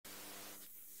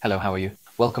Hello, how are you?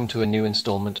 Welcome to a new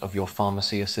installment of your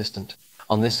Pharmacy Assistant.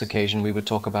 On this occasion, we would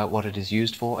talk about what it is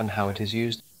used for and how it is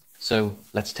used. So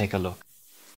let's take a look.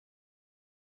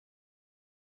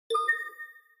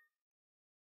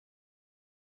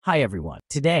 Hi everyone.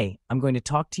 Today, I'm going to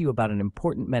talk to you about an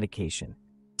important medication,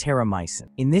 Terramycin.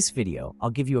 In this video, I'll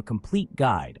give you a complete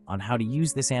guide on how to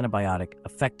use this antibiotic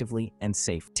effectively and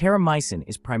safely. Terramycin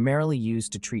is primarily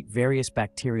used to treat various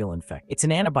bacterial infections. It's an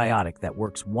antibiotic that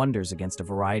works wonders against a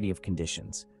variety of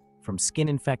conditions, from skin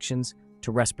infections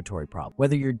to respiratory problems.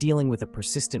 Whether you're dealing with a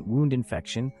persistent wound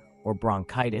infection or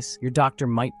bronchitis, your doctor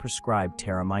might prescribe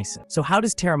Terramycin. So how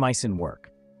does Terramycin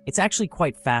work? It's actually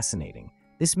quite fascinating.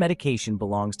 This medication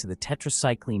belongs to the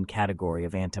tetracycline category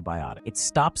of antibiotics. It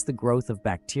stops the growth of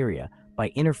bacteria by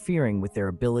interfering with their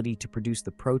ability to produce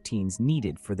the proteins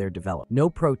needed for their development.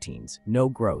 No proteins, no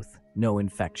growth, no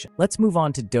infection. Let's move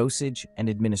on to dosage and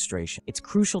administration. It's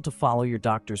crucial to follow your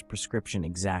doctor's prescription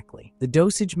exactly. The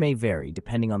dosage may vary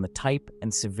depending on the type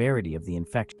and severity of the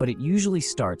infection, but it usually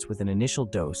starts with an initial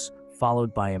dose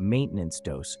followed by a maintenance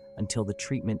dose until the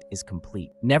treatment is complete.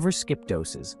 Never skip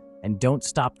doses, and don't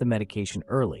stop the medication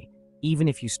early, even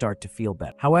if you start to feel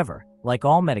better. However, like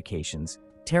all medications,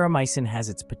 Terramycin has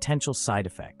its potential side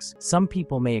effects. Some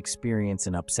people may experience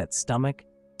an upset stomach,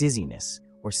 dizziness,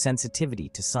 or sensitivity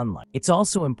to sunlight. It's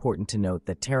also important to note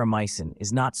that Terramycin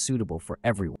is not suitable for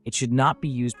everyone. It should not be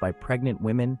used by pregnant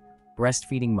women,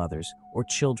 breastfeeding mothers, or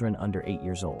children under 8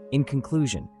 years old. In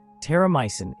conclusion,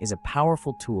 Terramycin is a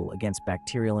powerful tool against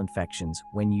bacterial infections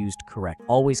when used correctly.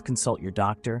 Always consult your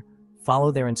doctor,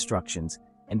 follow their instructions,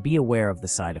 and be aware of the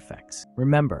side effects.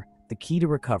 Remember, the key to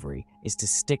recovery is to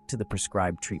stick to the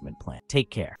prescribed treatment plan. Take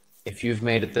care. If you've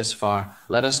made it this far,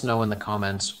 let us know in the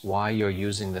comments why you're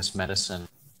using this medicine.